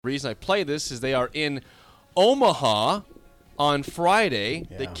reason I play this is they are in Omaha on Friday.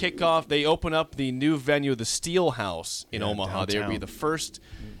 Yeah. They kick off. They open up the new venue, the Steel House in Omaha. They will be the first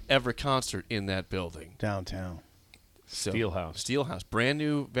ever concert in that building. Downtown. Steel House. Brand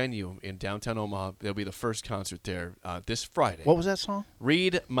new venue in downtown Omaha. They'll be the first concert there this Friday. What was that song?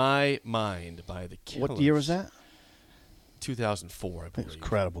 Read My Mind by the Killers. What year was that? 2004, I believe. It's an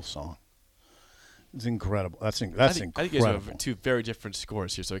incredible song. It's incredible. That's incredible. I think you guys have two very different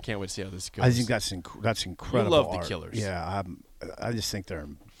scores here, so I can't wait to see how this goes. I think that's incredible. You love art. the Killers. Yeah, I just think they're.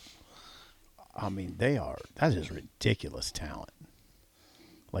 I mean, they are. That is ridiculous talent.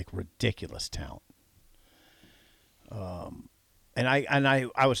 Like ridiculous talent. And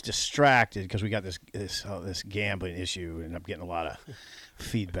I was distracted because we got this gambling issue, and I'm getting a lot of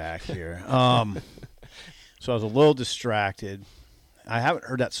feedback here. So I was a little distracted. I haven't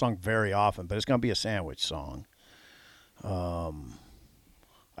heard that song very often, but it's going to be a sandwich song. I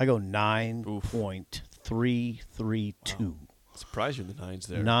go 9.332. Wow. Surprised you in the nines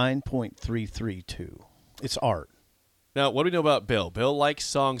there. 9.332. It's art. Now, what do we know about Bill? Bill likes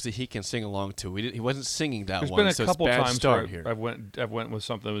songs that he can sing along to. He wasn't singing that There's one. There's been a couple times start where here. I've went with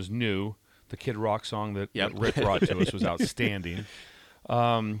something that was new. The Kid Rock song that Rick brought to us was outstanding.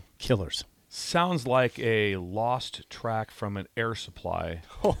 Killers. Sounds like a lost track from an Air Supply.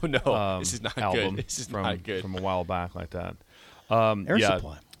 Oh no, this is not album good. This is not good. From a while back, like that. Air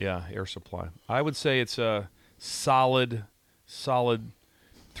Supply. Yeah, Air Supply. I would say it's a solid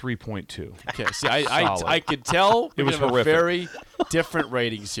 3.2. Okay, see, I could tell it was horrific. Very different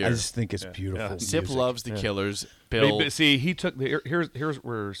ratings here. I just think it's beautiful. Sip music. loves the Killers. Bill, but see, he took here's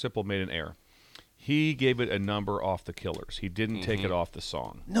where Sipple made an error. He gave it a number off the Killers. He didn't take it off the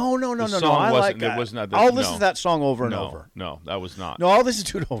song. No. The song I like that. It was not. I'll listen to that song over and over. No, that was not. No, I'll listen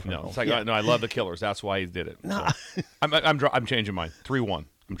to it over and over. It's like, no, I love the Killers. That's why he did it. No. So. I'm changing mine. 3-1.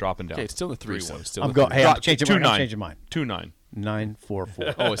 I'm dropping down. okay, it's still the 3-1. Still I'm the 3-1. I'm changing mine. 2-9.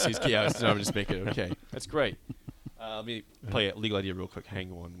 944. Oh, it's I'm just making it. Okay, that's great. Let me play a legal idea real quick.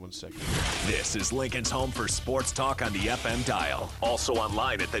 Hang on one second. This is Lincoln's home for sports talk on the FM dial. Also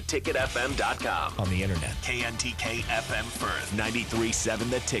online at theticketfm.com. On the internet. KNTK FM Firth.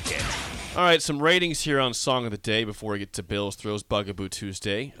 93.7 The Ticket. All right, some ratings here on Song of the Day before we get to Bill's Thrills Bugaboo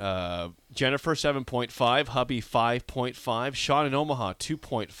Tuesday. Jennifer, 7.5. Hubby, 5.5. Sean in Omaha,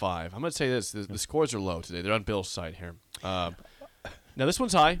 2.5. I'm going to say this. The scores are low today. They're on Bill's side here. Now, this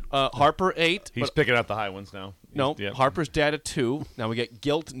one's high. Harper, 8. He's picking out the high ones now. No, Harper's dad, a 2. Now we get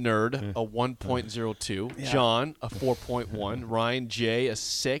Guilt Nerd, a 1.02. Yeah. John, a 4.1. Ryan J, a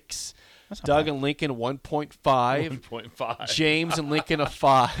 6. Doug and Lincoln, 1.5. 1.5. James and Lincoln, a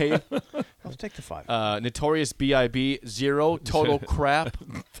 5. I'll take the 5. Notorious B.I.B., 0. Total crap.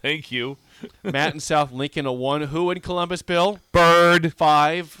 Thank you. Matt in South Lincoln, a 1. Who in Columbus, Bill? Bird.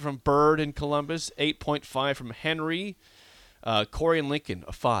 5 from Bird in Columbus. 8.5 from Henry. Corey and Lincoln,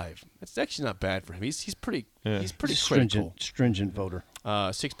 a 5. That's actually not bad for him. He's pretty critical. Stringent voter.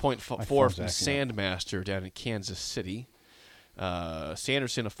 6.4 from Sandmaster down in Kansas City.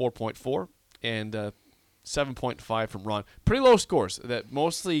 Sanderson, a 4.4, and 7.5 from Ron. Pretty low scores. That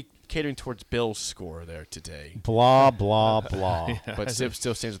mostly catering towards Bill's score there today. Blah blah blah. But Zip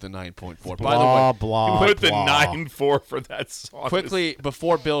still stands with a 9.4. Blah By the way, blah. Put the blah. 9.4 for that song. Quickly,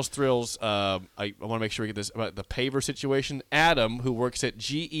 before Bill's Thrills, I want to make sure we get this about the paver situation. Adam, who works at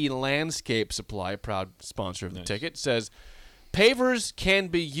GE Landscape Supply, proud sponsor of the ticket, says pavers can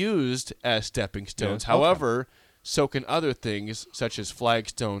be used as stepping stones. However, so can other things such as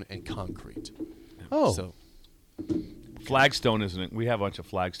flagstone and concrete. Oh. So, Flagstone isn't it? We have a bunch of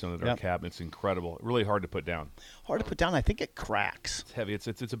flagstone at our cabin. It's incredible. Really hard to put down. Hard to put down. I think it cracks. It's heavy. It's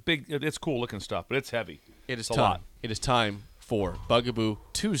a big. It's cool looking stuff, but it's heavy. It is a lot. It is time for Bugaboo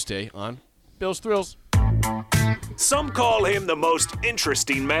Tuesday on Bill's Thrills. Some call him the most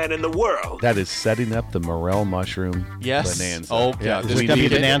interesting man in the world. That is setting up the morel mushroom bonanza. Oh, yeah. Is it going to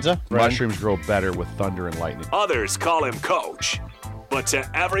be bonanza? Mushrooms grow better with thunder and lightning. Others call him Coach. But to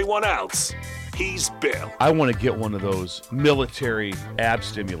everyone else, he's Bill. I want to get one of those military ab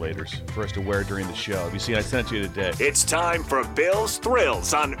stimulators for us to wear during the show. Have you seen? I sent it to you today. It's time for Bill's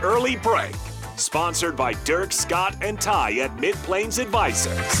Thrills on Early Break. Sponsored by Dirk, Scott, and Ty at MidPlains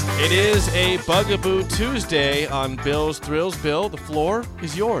Advisors. It is a Bugaboo Tuesday on Bill's Thrills. Bill, the floor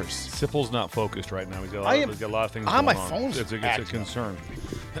is yours. Sipple's not focused right now. He's got a lot of things my going on. phone's It's a concern.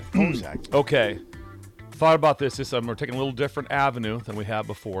 Phone's acting. Okay. Thought about this. We're taking a little different avenue than we have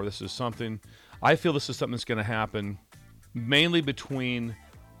before. This is something that's going to happen mainly between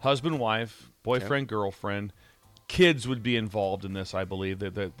husband, wife, boyfriend, girlfriend. Kids would be involved in this, I believe.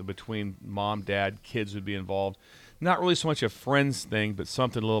 Between mom, dad, kids would be involved. not really so much a friends thing, but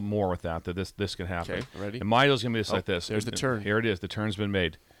something a little more with that this can happen. Okay, ready? And mine is going to be just like this. There's the turn. Here it is. The turn's been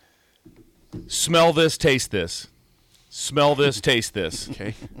made. Smell this, taste this. Smell this, taste this.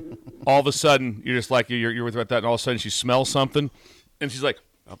 Okay. All of a sudden, you're just like, you're with that, and all of a sudden she smells something, and she's like,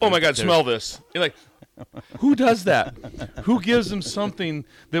 oh my God, smell this. You're like, who does that? Who gives them something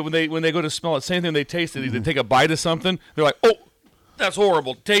that when they go to smell it, same thing they taste it, they take a bite of something, they're like, oh, that's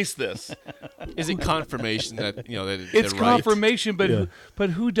horrible. Taste this. Is it confirmation that that It's they're confirmation, but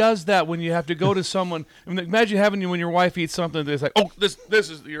who does that when you have to go to someone? I mean, imagine having when your wife eats something that's like, oh, this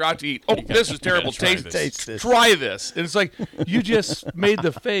is you're out to eat. Oh, this is terrible. Taste this. Try this. And it's like you just made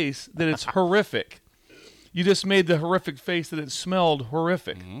the face that it's horrific. You just made the horrific face that it smelled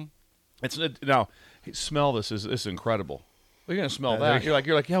horrific. Mm-hmm. Now smell this is incredible. You're gonna smell that. You're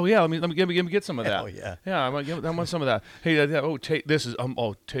like, yeah. Let me get some of that. Oh yeah. Yeah, I want some of that. Hey, this is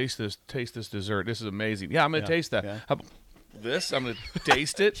taste this dessert. This is amazing. Yeah, I'm gonna taste that. Yeah. How about this? I'm gonna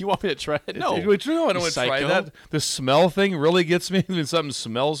taste it. You want me to try it? No. I don't want to try that. The smell thing really gets me. When something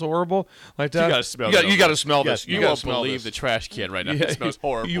smells horrible like that, You gotta smell. You got to smell this. You gotta won't smell believe this. the trash can right now. It smells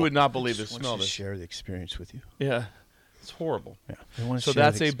horrible. You would not believe the I want smell. to This. share the experience with you. Yeah, it's horrible. Yeah. I want to So share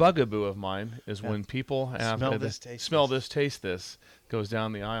that's the a bugaboo of mine is when people have Smell this, taste smell this. this, taste this goes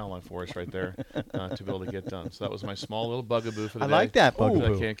down the aisle for us right there to be able to get done. So that was my small little bugaboo for the I day. like that Ooh.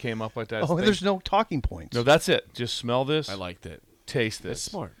 bugaboo. That came up like that. Oh, there's no talking points. No, that's it. Just smell this. I liked it. Taste That's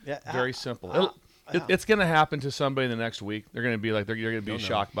this. smart. Yeah, Very simple. It's going to happen to somebody in the next week. They're going to be like, you're going to be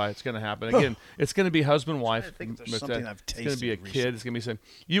shocked by it. It's going to happen. Again, it's going to be husband, wife. I think there's but something I've it's going to be a tasted kid. It's going to be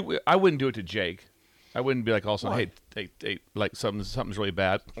something. I wouldn't do it to Jake. I wouldn't be like, all of a sudden, hey, like something's really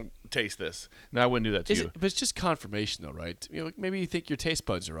bad. Taste this. No, I wouldn't do that to you. But it's just confirmation, though, right? Maybe you think your taste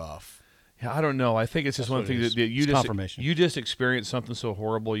buds are off. Yeah, I don't know. I think it's just one thing that you just experienced something so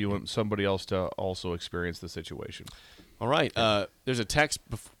horrible. You want somebody else to also experience the situation. All right. There's a text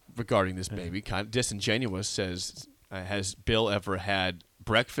regarding this baby. Kind of disingenuous. Says, has Bill ever had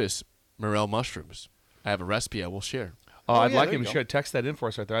breakfast morel mushrooms? I have a recipe I will share. I'd like him to text that in for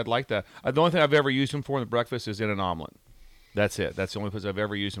us right there. I'd like that. The only thing I've ever used him for in the breakfast is in an omelet. That's it. That's the only place I've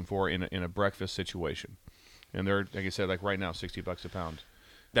ever used him for in a breakfast situation. And they're, like I said, like right now, $60 a pound.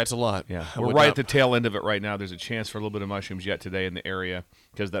 That's a lot. Yeah, we're right at the tail end of it right now. There's a chance for a little bit of mushrooms yet today in the area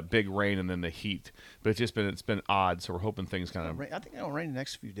because of that big rain and then the heat. But it's been odd, so we're hoping things kind of. I think it'll rain the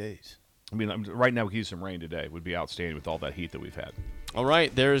next few days. I mean, right now we could use some rain today. It would be outstanding with all that heat that we've had. All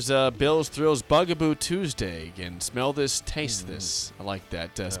right, there's Bill's Thrills Bugaboo Tuesday. Again, smell this, taste this. I like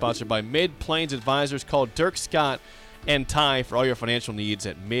that. Sponsored by MidPlains Advisors. Call Dirk Scott and Ty for all your financial needs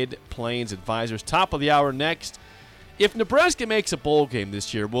at MidPlains Advisors. Top of the hour next. If Nebraska makes a bowl game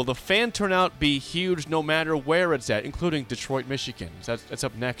this year, will the fan turnout be huge no matter where it's at, including Detroit, Michigan? That's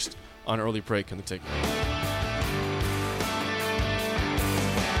up next on Early Break on the Ticket.